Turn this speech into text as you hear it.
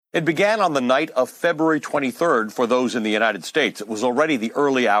It began on the night of February 23rd for those in the United States. It was already the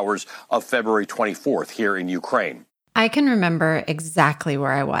early hours of February 24th here in Ukraine. I can remember exactly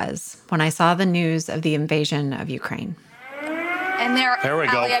where I was when I saw the news of the invasion of Ukraine. And there we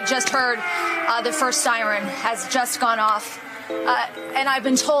go. I just heard the first siren has just gone off. And I've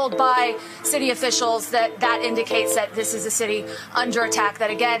been told by city officials that indicates that this is a city under attack.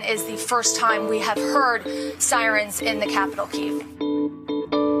 That, again, is the first time we have heard sirens in the capital, Kyiv.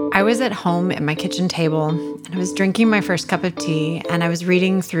 I was at home at my kitchen table, and I was drinking my first cup of tea, and I was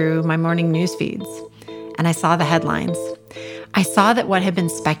reading through my morning news feeds, and I saw the headlines. I saw that what had been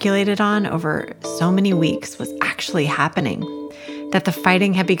speculated on over so many weeks was actually happening, that the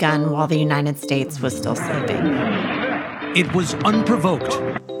fighting had begun while the United States was still sleeping. It was unprovoked,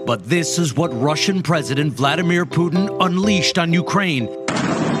 but this is what Russian President Vladimir Putin unleashed on Ukraine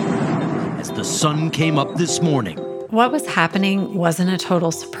as the sun came up this morning. What was happening wasn't a total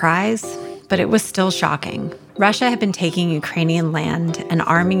surprise, but it was still shocking. Russia had been taking Ukrainian land and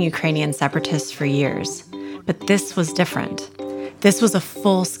arming Ukrainian separatists for years. But this was different. This was a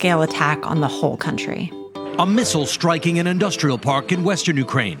full-scale attack on the whole country. A missile striking an industrial park in western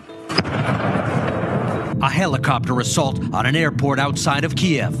Ukraine. A helicopter assault on an airport outside of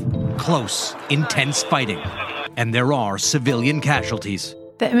Kiev. Close, intense fighting. And there are civilian casualties.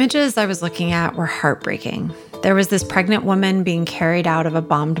 The images I was looking at were heartbreaking. There was this pregnant woman being carried out of a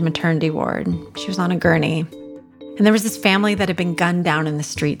bombed maternity ward. She was on a gurney. And there was this family that had been gunned down in the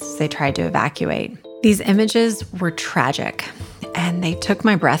streets as they tried to evacuate. These images were tragic, and they took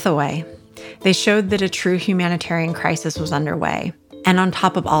my breath away. They showed that a true humanitarian crisis was underway. And on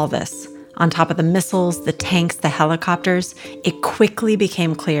top of all this, on top of the missiles, the tanks, the helicopters, it quickly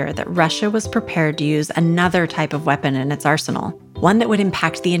became clear that Russia was prepared to use another type of weapon in its arsenal, one that would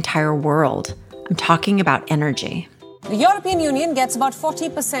impact the entire world. I'm talking about energy. The European Union gets about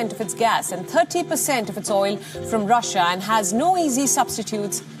 40% of its gas and 30% of its oil from Russia and has no easy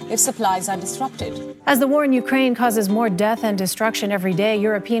substitutes if supplies are disrupted. As the war in Ukraine causes more death and destruction every day,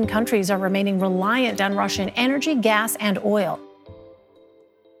 European countries are remaining reliant on Russian energy, gas, and oil.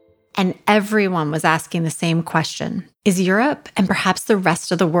 And everyone was asking the same question. Is Europe and perhaps the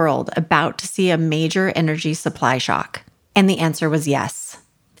rest of the world about to see a major energy supply shock? And the answer was yes.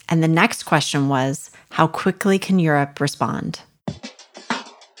 And the next question was, how quickly can Europe respond?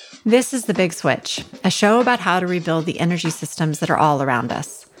 This is The Big Switch, a show about how to rebuild the energy systems that are all around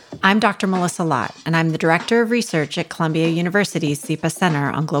us. I'm Dr. Melissa Lott, and I'm the Director of Research at Columbia University's SIPA Center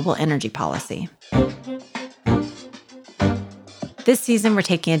on Global Energy Policy. This season, we're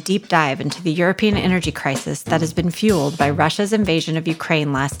taking a deep dive into the European energy crisis that has been fueled by Russia's invasion of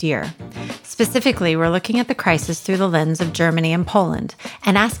Ukraine last year. Specifically, we're looking at the crisis through the lens of Germany and Poland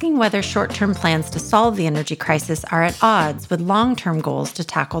and asking whether short-term plans to solve the energy crisis are at odds with long-term goals to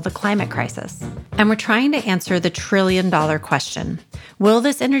tackle the climate crisis. And we're trying to answer the trillion-dollar question. Will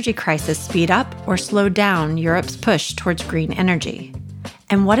this energy crisis speed up or slow down Europe's push towards green energy?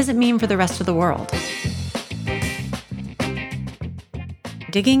 And what does it mean for the rest of the world?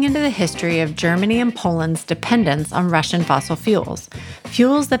 Digging into the history of Germany and Poland's dependence on Russian fossil fuels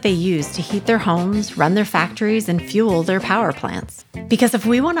that they use to heat their homes, run their factories, and fuel their power plants. Because if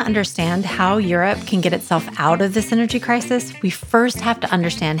we want to understand how Europe can get itself out of this energy crisis, we first have to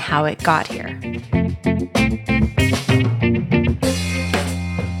understand how it got here.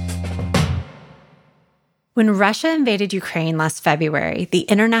 When Russia invaded Ukraine last February, the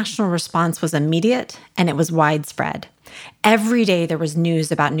international response was immediate and it was widespread. Every day there was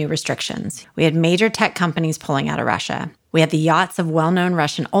news about new restrictions. We had major tech companies pulling out of Russia. We had the yachts of well-known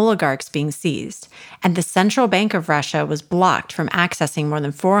Russian oligarchs being seized. And the central bank of Russia was blocked from accessing more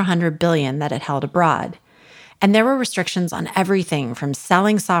than $400 billion that it held abroad. And there were restrictions on everything from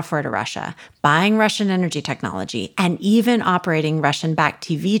selling software to Russia, buying Russian energy technology, and even operating Russian-backed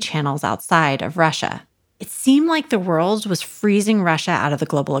TV channels outside of Russia. It seemed like the world was freezing Russia out of the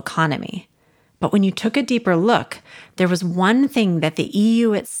global economy. But when you took a deeper look, there was one thing that the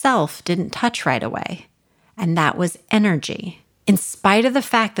EU itself didn't touch right away, and that was energy, in spite of the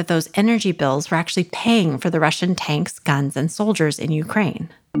fact that those energy bills were actually paying for the Russian tanks, guns, and soldiers in Ukraine.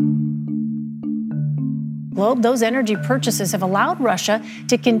 Well, those energy purchases have allowed Russia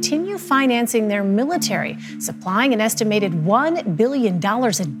to continue financing their military, supplying an estimated $1 billion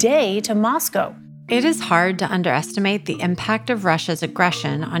a day to Moscow. It is hard to underestimate the impact of Russia's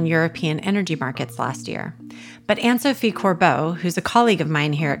aggression on European energy markets last year. But Anne-Sophie Corbeau, who's a colleague of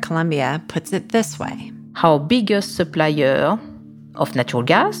mine here at Columbia, puts it this way. Our biggest supplier of natural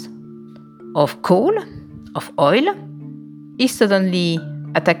gas, of coal, of oil, is suddenly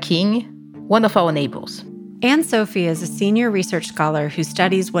attacking one of our neighbors. Anne-Sophie is a senior research scholar who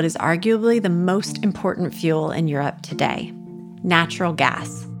studies what is arguably the most important fuel in Europe today, natural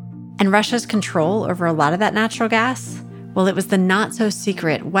gas. And Russia's control over a lot of that natural gas, well, it was the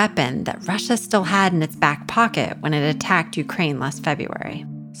not-so-secret weapon that Russia still had in its back pocket when it attacked Ukraine last February.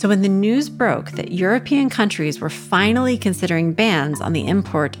 So when the news broke that European countries were finally considering bans on the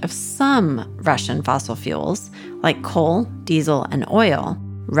import of some Russian fossil fuels, like coal, diesel, and oil,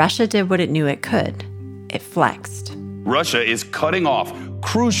 Russia did what it knew it could. It flexed. Russia is cutting off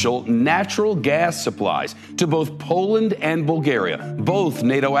crucial natural gas supplies to both Poland and Bulgaria, both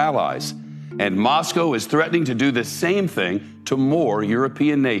NATO allies. And Moscow is threatening to do the same thing to more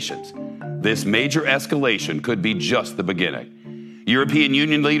European nations. This major escalation could be just the beginning. European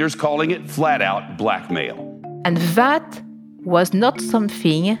Union leaders calling it flat-out blackmail. And that was not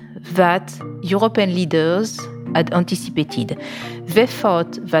something that European leaders had anticipated. They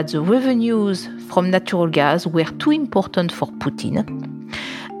thought that the revenues from natural gas were too important for Putin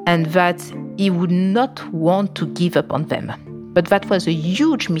and that he would not want to give up on them. But that was a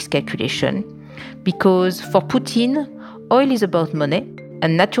huge miscalculation because for Putin, oil is about money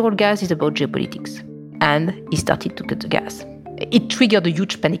and natural gas is about geopolitics. And he started to cut the gas. It triggered a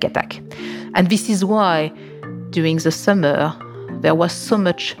huge panic attack. And this is why during the summer, there was so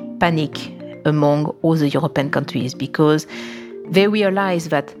much panic among all the European countries because they realized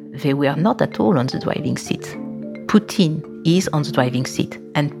that they were not at all on the driving seat. Putin is on the driving seat,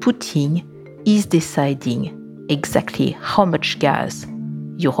 and Putin is deciding exactly how much gas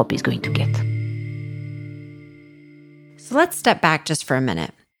Europe is going to get. So let's step back just for a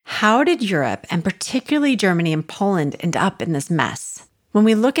minute. How did Europe, and particularly Germany and Poland, end up in this mess? When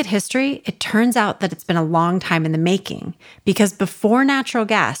we look at history, it turns out that it's been a long time in the making, because before natural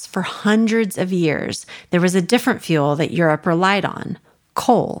gas, for hundreds of years, there was a different fuel that Europe relied on,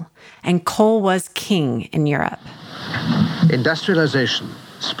 coal. And coal was king in Europe. Industrialization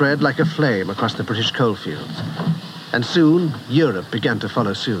spread like a flame across the British coalfields, and soon Europe began to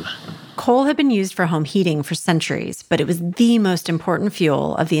follow suit. Coal had been used for home heating for centuries, but it was the most important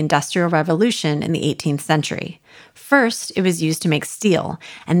fuel of the Industrial Revolution in the 18th century. First, it was used to make steel,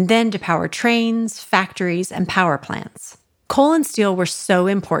 and then to power trains, factories, and power plants. Coal and steel were so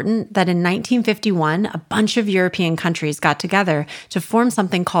important that in 1951, a bunch of European countries got together to form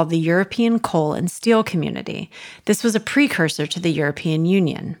something called the European Coal and Steel Community. This was a precursor to the European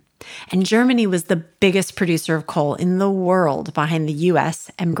Union. And Germany was the biggest producer of coal in the world behind the US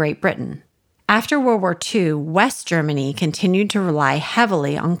and Great Britain. After World War II, West Germany continued to rely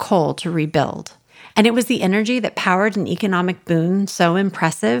heavily on coal to rebuild. And it was the energy that powered an economic boom so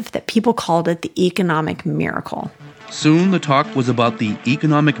impressive that people called it the economic miracle. Soon the talk was about the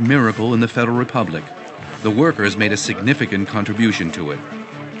economic miracle in the Federal Republic. The workers made a significant contribution to it.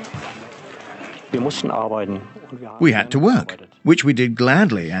 We had to work, which we did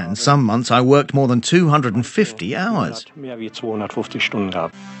gladly, and some months I worked more than 250 hours.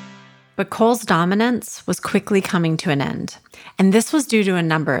 But coal's dominance was quickly coming to an end, and this was due to a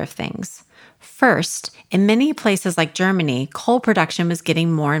number of things. First, in many places like Germany, coal production was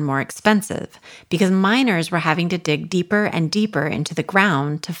getting more and more expensive because miners were having to dig deeper and deeper into the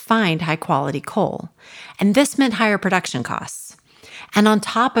ground to find high-quality coal, and this meant higher production costs. And on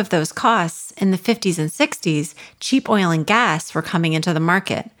top of those costs, in the 50s and 60s, cheap oil and gas were coming into the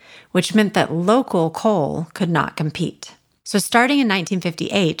market, which meant that local coal could not compete. So starting in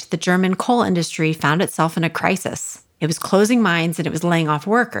 1958, the German coal industry found itself in a crisis. It was closing mines and it was laying off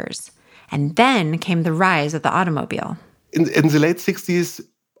workers. And then came the rise of the automobile. In the late 60s,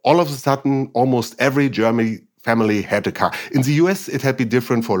 all of a sudden, almost every German family had a car. In the US, it had been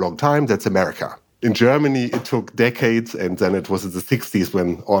different for a long time. That's America. In Germany, it took decades, and then it was in the 60s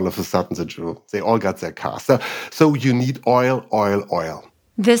when all of a sudden they all got their cars. So you need oil, oil, oil.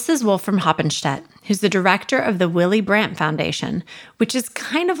 This is Wolfram Hoppenstedt, who's the director of the Willy Brandt Foundation, which is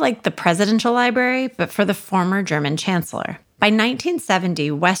kind of like the presidential library, but for the former German chancellor. By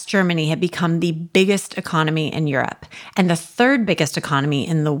 1970, West Germany had become the biggest economy in Europe and the third biggest economy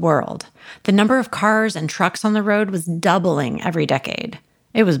in the world. The number of cars and trucks on the road was doubling every decade.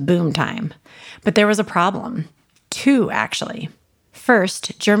 It was boom time. But there was a problem. Two, actually.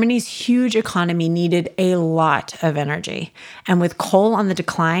 First, Germany's huge economy needed a lot of energy. And with coal on the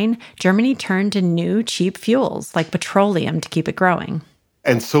decline, Germany turned to new, cheap fuels like petroleum to keep it growing.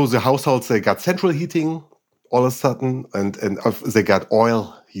 And so the households, they got central heating all of a sudden, and they got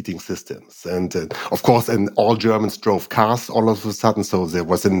oil heating systems. And of course, and all Germans drove cars all of a sudden, so there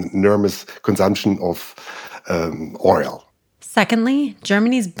was an enormous consumption of oil. Secondly,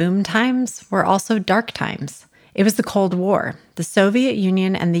 Germany's boom times were also dark times. It was the Cold War. The Soviet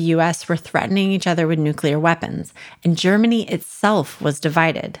Union and the U.S. were threatening each other with nuclear weapons, and Germany itself was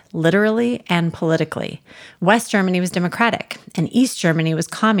divided, literally and politically. West Germany was democratic, and East Germany was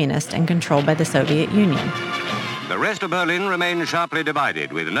communist and controlled by the Soviet Union. The rest of Berlin remained sharply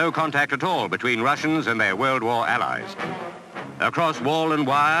divided, with no contact at all between Russians and their World War allies. Across wall and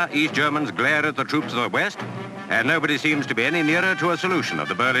wire, East Germans glared at the troops of the West, and nobody seems to be any nearer to a solution of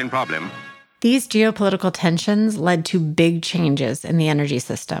the Berlin problem. These geopolitical tensions led to big changes in the energy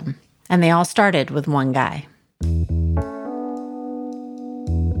system, and they all started with one guy.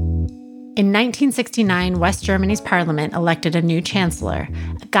 In 1969, West Germany's parliament elected a new chancellor,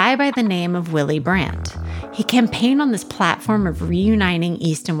 a guy by the name of Willy Brandt. He campaigned on this platform of reuniting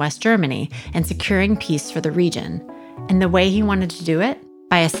East and West Germany and securing peace for the region. And the way he wanted to do it?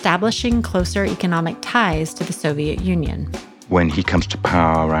 By establishing closer economic ties to the Soviet Union. When he comes to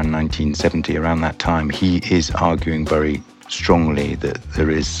power around 1970, around that time, he is arguing very strongly that there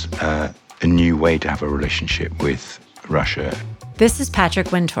is a new way to have a relationship with Russia. This is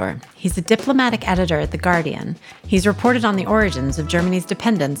Patrick Wintour. He's a diplomatic editor at The Guardian. He's reported on the origins of Germany's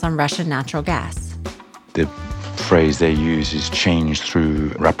dependence on Russian natural gas. The phrase they use is change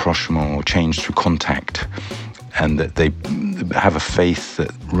through rapprochement or change through contact, and that they have a faith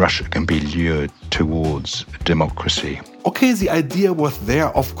that Russia can be lured towards democracy. Okay, the idea was there,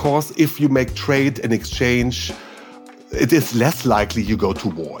 of course, if you make trade and exchange, it is less likely you go to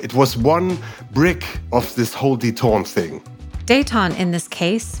war. It was one brick of this whole détente thing. Détente, in this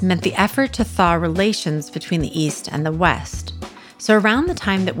case, meant the effort to thaw relations between the East and the West. So around the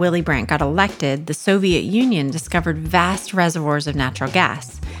time that Willy Brandt got elected, the Soviet Union discovered vast reservoirs of natural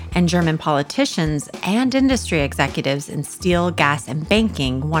gas, and German politicians and industry executives in steel, gas, and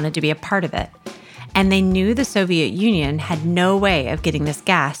banking wanted to be a part of it. And they knew the Soviet Union had no way of getting this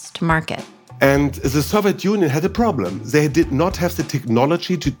gas to market. And the Soviet Union had a problem. They did not have the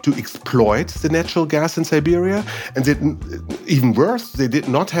technology to exploit the natural gas in Siberia. And even worse, they did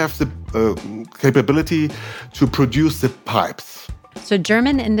not have the capability to produce the pipes. So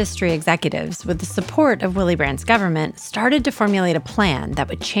German industry executives, with the support of Willy Brandt's government, started to formulate a plan that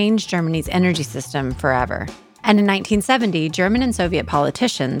would change Germany's energy system forever. And in 1970, German and Soviet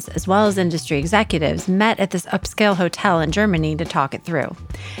politicians, as well as industry executives, met at this upscale hotel in Germany to talk it through.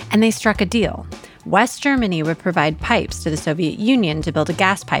 And they struck a deal. West Germany would provide pipes to the Soviet Union to build a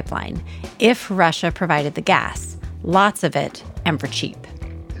gas pipeline if Russia provided the gas, lots of it, and for cheap.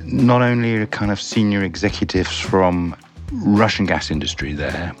 Not only are kind of senior executives from Russian gas industry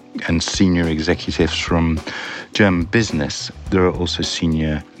there and senior executives from German business, there are also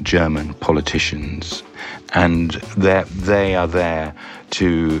senior German politicians, and they are there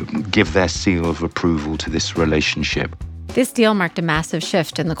to give their seal of approval to this relationship. This deal marked a massive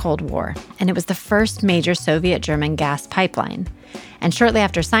shift in the Cold War, and it was the first major Soviet-German gas pipeline. And shortly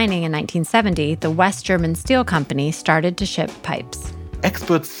after signing in 1970, the West German Steel Company started to ship pipes.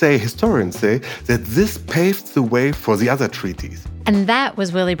 Experts say, historians say, that this paved the way for the other treaties. And that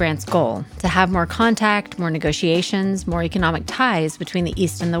was Willy Brandt's goal, to have more contact, more negotiations, more economic ties between the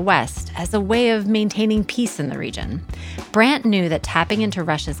East and the West as a way of maintaining peace in the region. Brandt knew that tapping into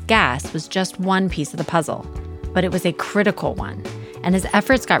Russia's gas was just one piece of the puzzle, but it was a critical one, and his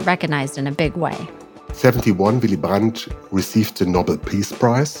efforts got recognized in a big way. 1971, Willy Brandt received the Nobel Peace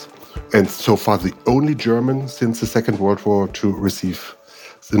Prize, and so far the only German since the Second World War to receive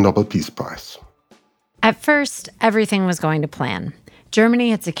the Nobel Peace Prize. At first, everything was going to plan. Germany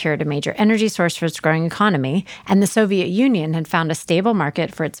had secured a major energy source for its growing economy, and the Soviet Union had found a stable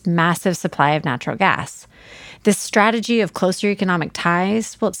market for its massive supply of natural gas. This strategy of closer economic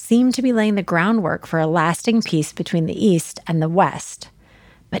ties, well, it seemed to be laying the groundwork for a lasting peace between the East and the West.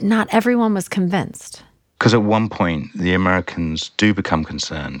 But not everyone was convinced. Because at one point, the Americans do become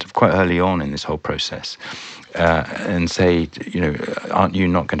concerned, quite early on in this whole process, and say, aren't you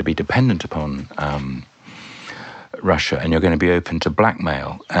not going to be dependent upon Russia, and you're going to be open to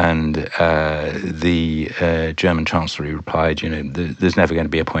blackmail? And the German Chancellery replied, there's never going to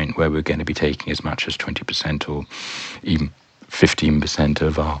be a point where we're going to be taking as much as 20% or even 15%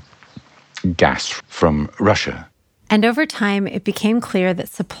 of our gas from Russia. And over time, it became clear that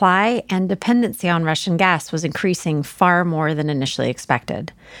supply and dependency on Russian gas was increasing far more than initially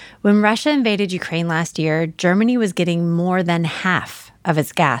expected. When Russia invaded Ukraine last year, Germany was getting more than half of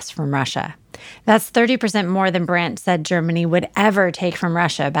its gas from Russia. That's 30% more than Brandt said Germany would ever take from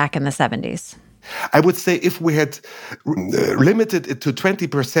Russia back in the 70s. I would say if we had limited it to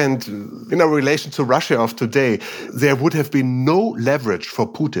 20% in our relation to Russia of today, there would have been no leverage for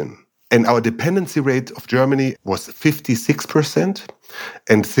Putin. And our dependency rate of Germany was 56%.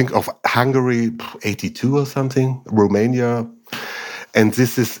 And think of Hungary, 82 or something, Romania. And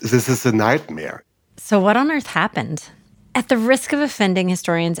this is a nightmare. So what on earth happened? At the risk of offending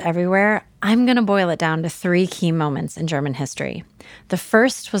historians everywhere, I'm going to boil it down to 3 key moments in German history. The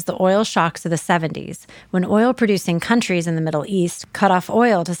first was the oil shocks of the 70s, when oil-producing countries in the Middle East cut off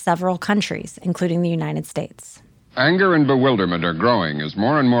oil to several countries, including the United States. Anger and bewilderment are growing as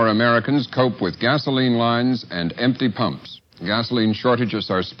more and more Americans cope with gasoline lines and empty pumps. Gasoline shortages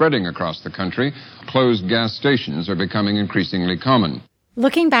are spreading across the country. Closed gas stations are becoming increasingly common.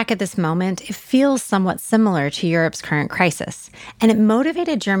 Looking back at this moment, it feels somewhat similar to Europe's current crisis, and it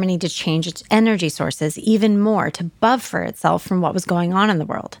motivated Germany to change its energy sources even more to buffer itself from what was going on in the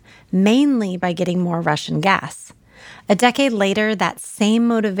world, mainly by getting more Russian gas. A decade later, that same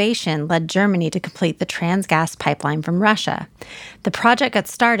motivation led Germany to complete the Transgas pipeline from Russia. The project got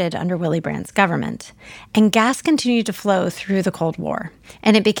started under Willy Brandt's government, and gas continued to flow through the Cold War,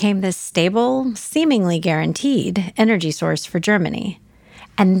 and it became this stable, seemingly guaranteed energy source for Germany.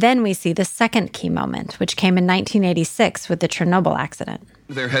 And then we see the second key moment, which came in 1986 with the Chernobyl accident.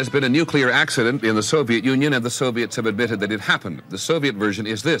 There has been a nuclear accident in the Soviet Union, and the Soviets have admitted that it happened. The Soviet version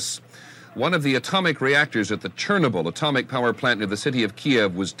is this. One of the atomic reactors at the Chernobyl atomic power plant near the city of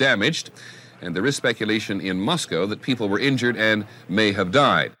Kiev was damaged, and there is speculation in Moscow that people were injured and may have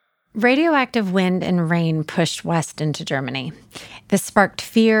died. Radioactive wind and rain pushed west into Germany. This sparked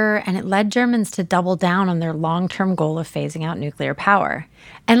fear, and it led Germans to double down on their long-term goal of phasing out nuclear power.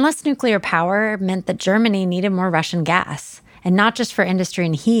 And less nuclear power meant that Germany needed more Russian gas, and not just for industry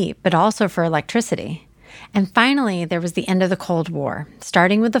and heat, but also for electricity. And finally, there was the end of the Cold War,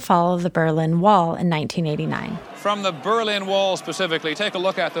 starting with the fall of the Berlin Wall in 1989. From the Berlin Wall specifically, take a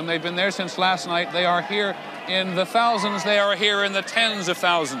look at them. They've been there since last night. They are here in the thousands. They are here in the tens of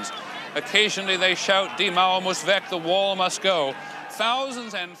thousands. Occasionally they shout, Die Mauer muss weg, the wall must go.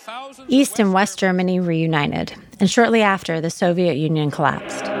 Thousands and thousands. East and West Germany reunited, and shortly after, the Soviet Union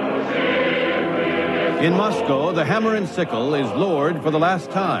collapsed. In Moscow, the hammer and sickle is lowered for the last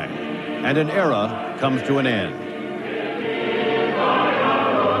time, and an era comes to an end.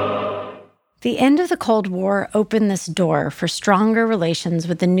 The end of the Cold War opened this door for stronger relations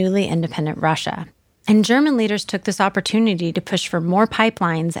with the newly independent Russia. And German leaders took this opportunity to push for more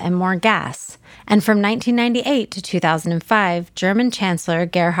pipelines and more gas. And from 1998 to 2005, German Chancellor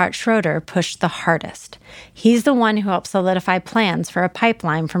Gerhard Schröder pushed the hardest. He's the one who helped solidify plans for a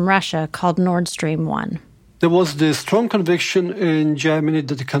pipeline from Russia called Nord Stream 1. There was the strong conviction in Germany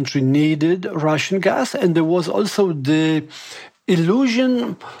that the country needed Russian gas, and there was also the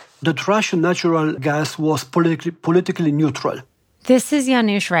illusion that Russian natural gas was politically neutral. This is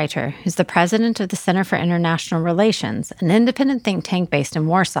Janusz Reiter, who's the president of the Center for International Relations, an independent think tank based in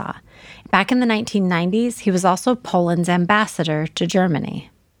Warsaw. Back in the 1990s, he was also Poland's ambassador to Germany.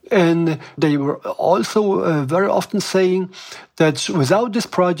 And they were also very often saying that without this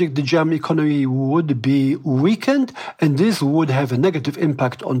project, the German economy would be weakened, and this would have a negative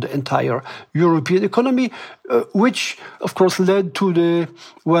impact on the entire European economy, which, of course, led to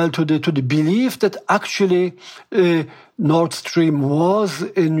the belief that actually Nord Stream was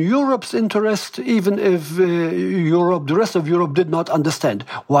in Europe's interest, even if the rest of Europe did not understand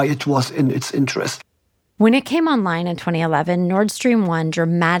why it was in its interest. When it came online in 2011, Nord Stream 1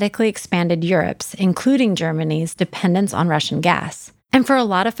 dramatically expanded Europe's, including Germany's, dependence on Russian gas. And for a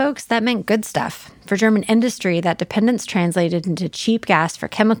lot of folks, that meant good stuff. For German industry, that dependence translated into cheap gas for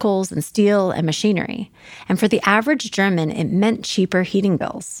chemicals and steel and machinery. And for the average German, it meant cheaper heating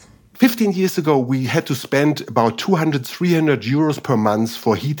bills. 15 years ago, we had to spend about 200, 300 euros per month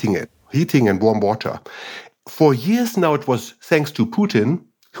for heating and warm water. For years now, it was thanks to Putin,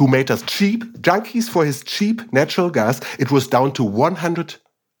 who made us cheap, junkies for his cheap natural gas, it was down to 100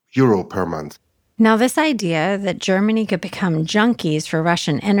 euro per month. Now, this idea that Germany could become junkies for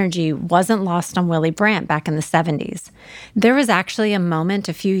Russian energy wasn't lost on Willy Brandt back in the 70s. There was actually a moment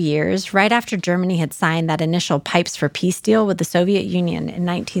a few years right after Germany had signed that initial Pipes for Peace deal with the Soviet Union in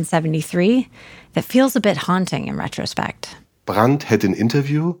 1973 that feels a bit haunting in retrospect. Brandt had an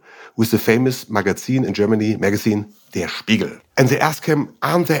interview with the famous magazine in Germany, Der Spiegel. And they asked him,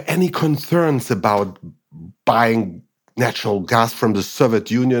 aren't there any concerns about buying natural gas from the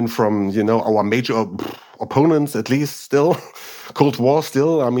Soviet Union, from, our major opponents, at least still? Cold War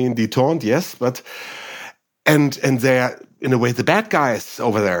still, detente, yes, but... And they're, in a way, the bad guys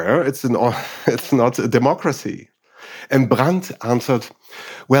over there. It's not a democracy. And Brandt answered,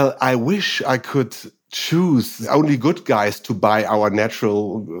 well, I wish I could choose only good guys to buy our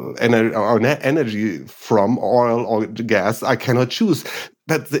natural energy from, oil or gas. I cannot choose.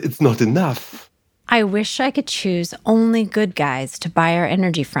 but it's not enough. I wish I could choose only good guys to buy our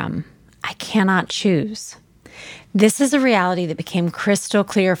energy from. I cannot choose. This is a reality that became crystal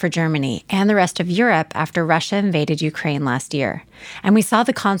clear for Germany and the rest of Europe after Russia invaded Ukraine last year. And we saw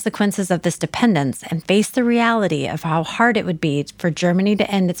the consequences of this dependence and faced the reality of how hard it would be for Germany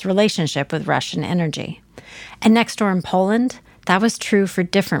to end its relationship with Russian energy. And next door in Poland, that was true for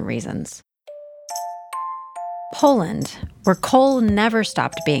different reasons. Poland, where coal never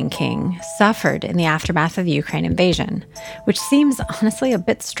stopped being king, suffered in the aftermath of the Ukraine invasion, which seems honestly a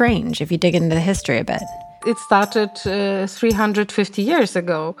bit strange if you dig into the history a bit. It started 350 years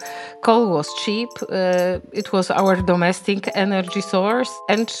ago. Coal was cheap. It was our domestic energy source.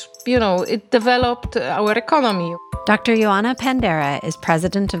 And, it developed our economy. Dr. Joanna Pandera is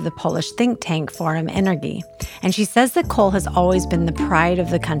president of the Polish think tank Forum Energii, and she says that coal has always been the pride of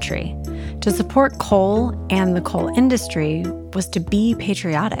the country. To support coal and the coal industry was to be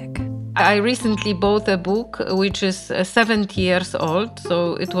patriotic. I recently bought a book which is 70 years old,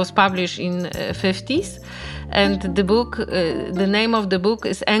 so it was published in 50s. And the book, the name of the book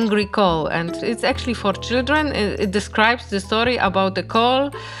is Angry Coal, and it's actually for children. It describes the story about the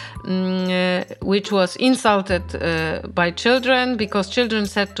coal, which was insulted by children because children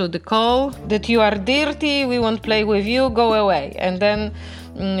said to the coal that you are dirty, we won't play with you, go away. And then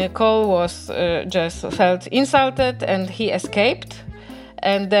coal was just felt insulted and he escaped.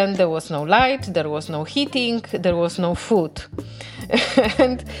 And then there was no light, there was no heating, there was no food.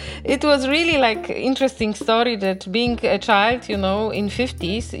 And it was really interesting story that being a child, in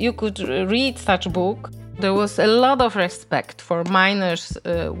 50s, you could read such a book. There was a lot of respect for miners'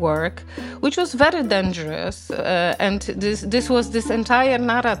 work, which was very dangerous. And this was this entire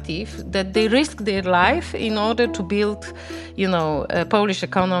narrative that they risked their life in order to build, a Polish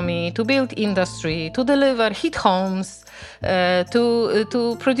economy, to build industry, to deliver heat homes,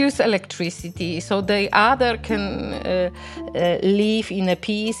 to produce electricity, so the other can live in a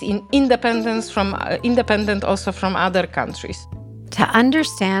peace, in independent also from other countries. To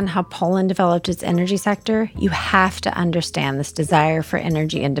understand how Poland developed its energy sector, you have to understand this desire for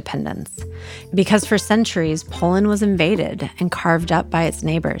energy independence. Because for centuries, Poland was invaded and carved up by its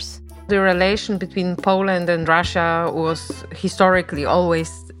neighbors. The relation between Poland and Russia was historically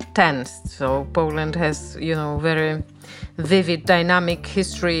always tense. So Poland has, very vivid, dynamic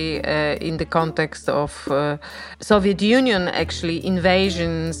history in the context of Soviet Union, actually,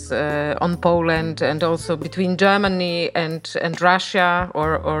 invasions on Poland, and also between Germany and Russia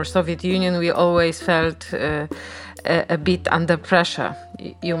or Soviet Union, we always felt a bit under pressure,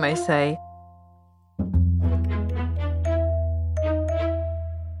 you may say.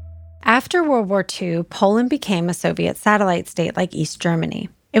 After World War II, Poland became a Soviet satellite state like East Germany.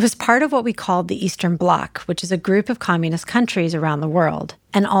 It was part of what we called the Eastern Bloc, which is a group of communist countries around the world.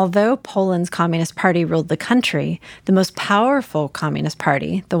 And although Poland's Communist Party ruled the country, the most powerful Communist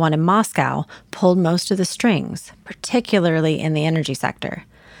Party, the one in Moscow, pulled most of the strings, particularly in the energy sector.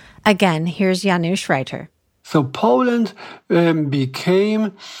 Again, here's Janusz Reiter. So Poland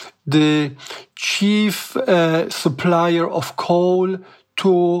became the chief supplier of coal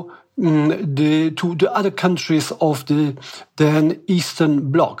to the other countries of the then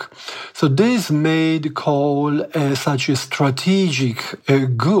Eastern Bloc. So this made coal such a strategic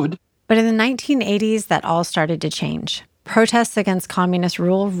good. But in the 1980s, that all started to change. Protests against communist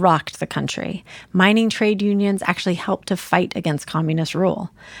rule rocked the country. Mining trade unions actually helped to fight against communist rule.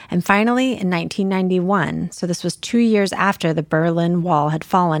 And finally, in 1991, so this was 2 years after the Berlin Wall had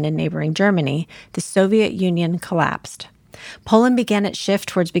fallen in neighboring Germany, the Soviet Union collapsed. Poland began its shift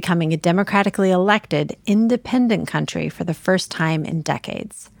towards becoming a democratically elected, independent country for the first time in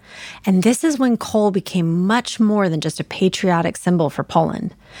decades. And this is when coal became much more than just a patriotic symbol for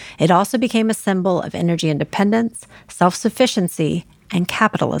Poland. It also became a symbol of energy independence, self-sufficiency, and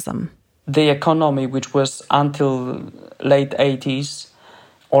capitalism. The economy, which was until late 80s,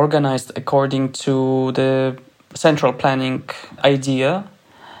 organized according to the central planning idea,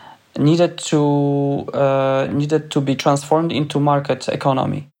 needed to be transformed into market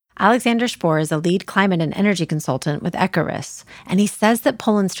economy. Alexander Spohr is a lead climate and energy consultant with Ecoris, and he says that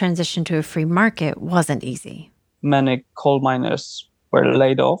Poland's transition to a free market wasn't easy. Many coal miners were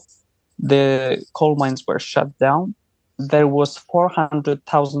laid off. The coal mines were shut down. There was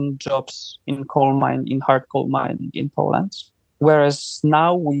 400,000 jobs in hard coal mining in Poland, whereas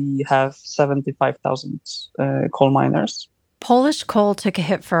now we have 75,000 coal miners. Polish coal took a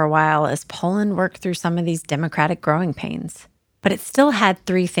hit for a while as Poland worked through some of these democratic growing pains. But it still had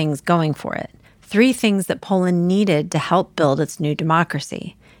 3 things going for it. 3 things that Poland needed to help build its new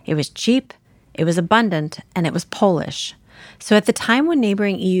democracy. It was cheap, it was abundant, and it was Polish. So at the time when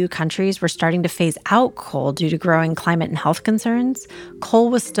neighboring EU countries were starting to phase out coal due to growing climate and health concerns, coal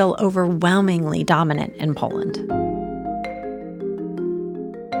was still overwhelmingly dominant in Poland.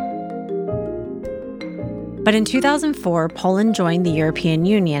 But in 2004, Poland joined the European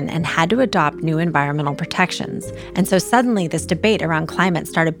Union and had to adopt new environmental protections. And so suddenly this debate around climate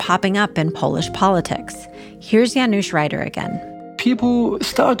started popping up in Polish politics. Here's Janusz Ryder again. People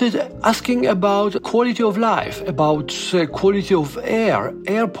started asking about quality of life, about quality of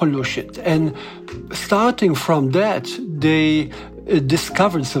air pollution. And starting from that, they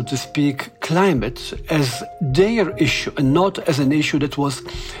discovered, so to speak, climate as their issue and not as an issue that was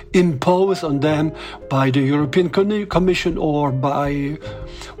imposed on them by the European Commission or by,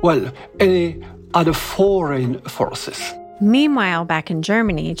 any other foreign forces. Meanwhile, back in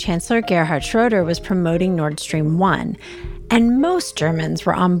Germany, Chancellor Gerhard Schröder was promoting Nord Stream 1, and most Germans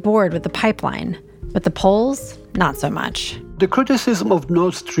were on board with the pipeline. But the Poles, not so much. The criticism of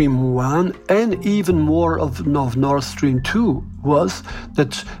Nord Stream 1 and even more of Nord Stream 2 was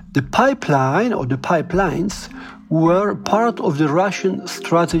that the pipeline or the pipelines were part of the Russian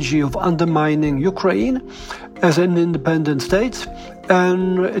strategy of undermining Ukraine as an independent state,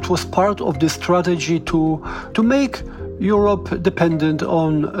 and it was part of the strategy to make Europe dependent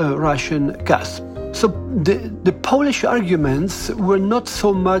on Russian gas. So the Polish arguments were not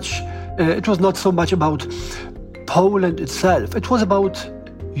so much, it was not so much about Poland itself. It was about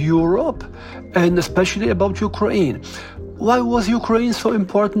Europe and especially about Ukraine. Why was Ukraine so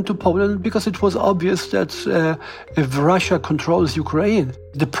important to Poland? Because it was obvious that if Russia controls Ukraine,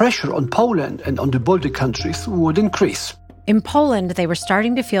 the pressure on Poland and on the Baltic countries would increase. In Poland, they were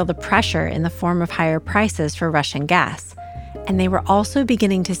starting to feel the pressure in the form of higher prices for Russian gas. And they were also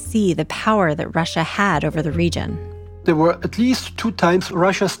beginning to see the power that Russia had over the region. There were at least 2 times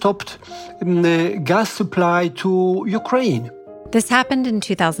Russia stopped the gas supply to Ukraine. This happened in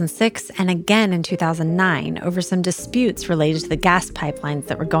 2006 and again in 2009 over some disputes related to the gas pipelines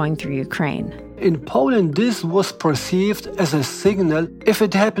that were going through Ukraine. In Poland, this was perceived as a signal. If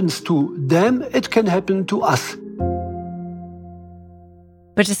it happens to them, it can happen to us.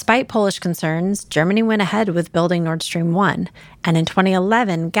 But despite Polish concerns, Germany went ahead with building Nord Stream 1, and in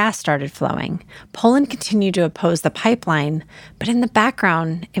 2011, gas started flowing. Poland continued to oppose the pipeline, but in the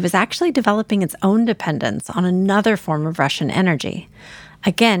background, it was actually developing its own dependence on another form of Russian energy.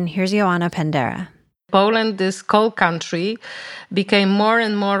 Again, here's Joanna Pendera. Poland, this coal country, became more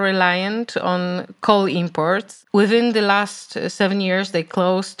and more reliant on coal imports. Within the last 7 years, they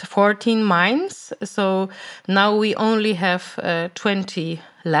closed 14 mines. So now we only have 20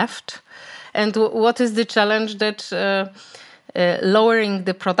 left. And what is the challenge? That lowering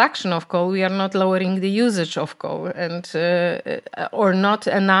the production of coal, we are not lowering the usage of coal, and or not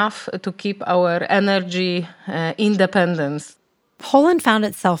enough to keep our energy independence. Poland found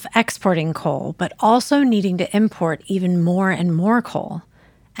itself exporting coal, but also needing to import even more and more coal.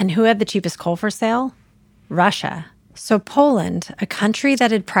 And who had the cheapest coal for sale? Russia. So Poland, a country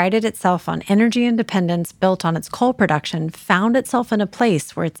that had prided itself on energy independence built on its coal production, found itself in a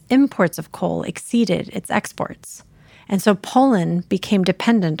place where its imports of coal exceeded its exports. And so Poland became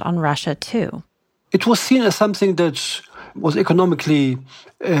dependent on Russia too. It was seen as something that was economically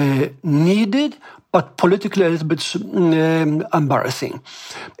needed, but politically a little bit embarrassing.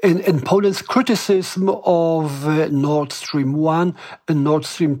 And Poland's criticism of Nord Stream 1 and Nord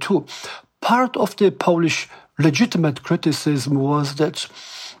Stream 2, part of the Polish legitimate criticism was that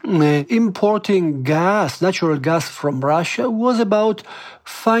importing gas, natural gas from Russia, was about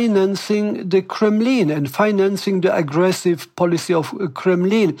financing the Kremlin and financing the aggressive policy of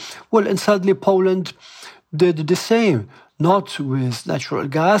Kremlin. Well, and suddenly Poland did the same. Not with natural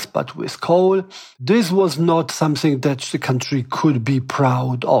gas, but with coal. This was not something that the country could be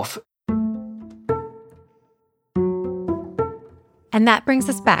proud of. And that brings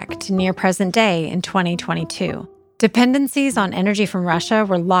us back to near present day in 2022. Dependencies on energy from Russia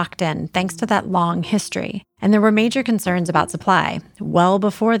were locked in thanks to that long history. And there were major concerns about supply well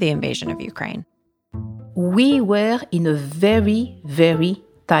before the invasion of Ukraine. We were in a very, very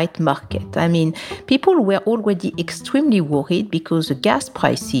tight market. I mean, people were already extremely worried because the gas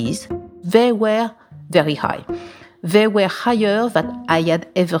prices, they were very high. They were higher than I had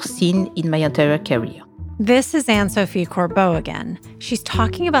ever seen in my entire career. This is Anne-Sophie Corbeau again. She's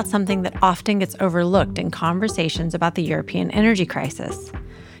talking about something that often gets overlooked in conversations about the European energy crisis.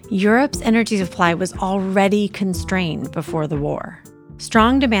 Europe's energy supply was already constrained before the war.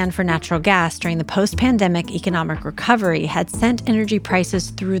 Strong demand for natural gas during the post-pandemic economic recovery had sent energy prices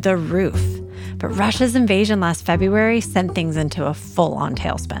through the roof. But Russia's invasion last February sent things into a full-on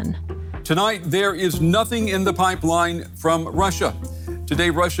tailspin. Tonight, there is nothing in the pipeline from Russia. Today,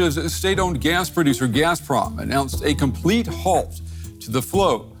 Russia's state-owned gas producer Gazprom announced a complete halt to the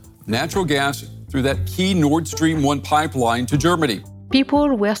flow of natural gas through that key Nord Stream 1 pipeline to Germany.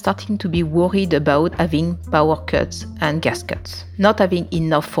 People were starting to be worried about having power cuts and gas cuts, not having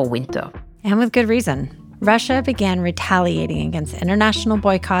enough for winter. And with good reason. Russia began retaliating against international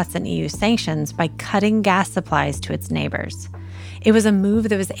boycotts and EU sanctions by cutting gas supplies to its neighbors. It was a move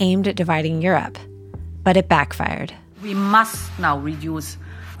that was aimed at dividing Europe, but it backfired. We must now reduce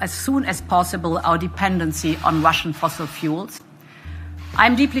as soon as possible our dependency on Russian fossil fuels.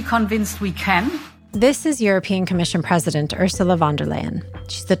 I'm deeply convinced we can. This is European Commission President Ursula von der Leyen.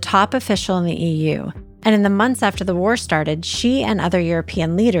 She's the top official in the EU. And in the months after the war started, she and other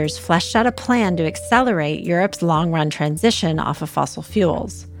European leaders fleshed out a plan to accelerate Europe's long-run transition off of fossil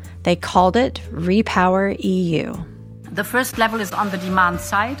fuels. They called it Repower EU. The first level is on the demand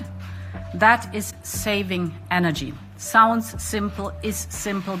side. That is saving energy. Sounds simple, is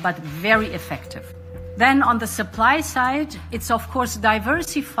simple, but very effective. Then on the supply side, it's of course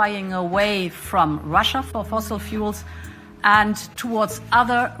diversifying away from Russia for fossil fuels and towards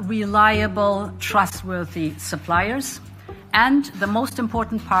other reliable, trustworthy suppliers. And the most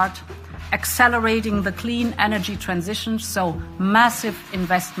important part, accelerating the clean energy transition, so massive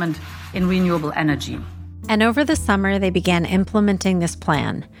investment in renewable energy. And over the summer, they began implementing this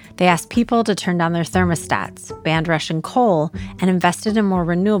plan. They asked people to turn down their thermostats, banned Russian coal, and invested in more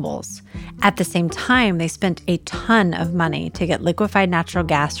renewables. At the same time, they spent a ton of money to get liquefied natural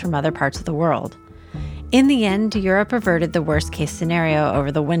gas from other parts of the world. In the end, Europe averted the worst-case scenario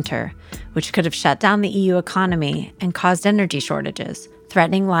over the winter, which could have shut down the EU economy and caused energy shortages,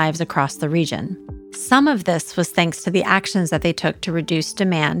 threatening lives across the region. Some of this was thanks to the actions that they took to reduce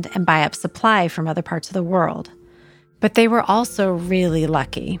demand and buy up supply from other parts of the world. But they were also really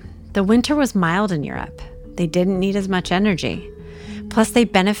lucky. The winter was mild in Europe. They didn't need as much energy. Plus, they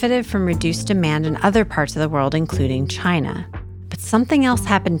benefited from reduced demand in other parts of the world, including China. But something else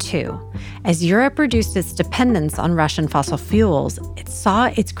happened too. As Europe reduced its dependence on Russian fossil fuels, it saw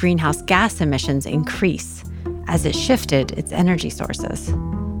its greenhouse gas emissions increase as it shifted its energy sources.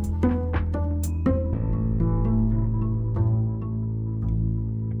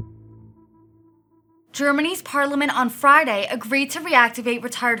 Germany's parliament on Friday agreed to reactivate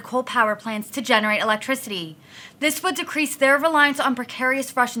retired coal power plants to generate electricity. This would decrease their reliance on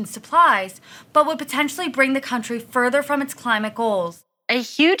precarious Russian supplies, but would potentially bring the country further from its climate goals. A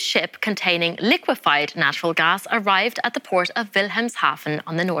huge ship containing liquefied natural gas arrived at the port of Wilhelmshaven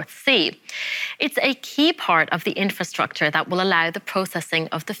on the North Sea. It's a key part of the infrastructure that will allow the processing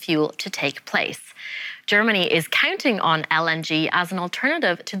of the fuel to take place. Germany is counting on LNG as an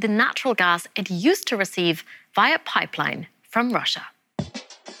alternative to the natural gas it used to receive via pipeline from Russia.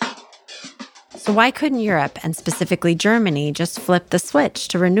 So why couldn't Europe, and specifically Germany, just flip the switch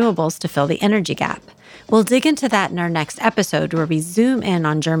to renewables to fill the energy gap? We'll dig into that in our next episode, where we zoom in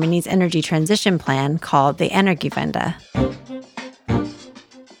on Germany's energy transition plan called the Energiewende.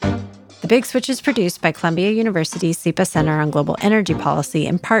 The Big Switch is produced by Columbia University's SIPA Center on Global Energy Policy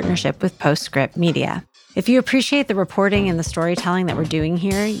in partnership with Postscript Media. If you appreciate the reporting and the storytelling that we're doing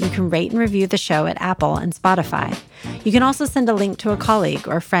here, you can rate and review the show at Apple and Spotify. You can also send a link to a colleague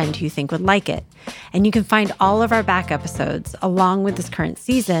or a friend who you think would like it. And you can find all of our back episodes, along with this current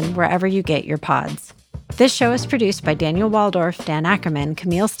season, wherever you get your pods. This show is produced by Daniel Waldorf, Dan Ackerman,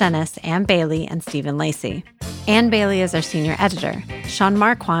 Camille Stennis, Ann Bailey, and Stephen Lacey. Ann Bailey is our senior editor. Sean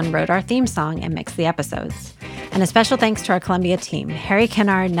Marquand wrote our theme song and mixed the episodes. And a special thanks to our Columbia team, Harry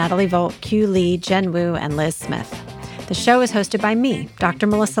Kennard, Natalie Volt, Q Lee, Jen Wu, and Liz Smith. The show is hosted by me, Dr.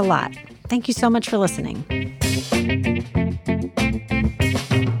 Melissa Lott. Thank you so much for listening.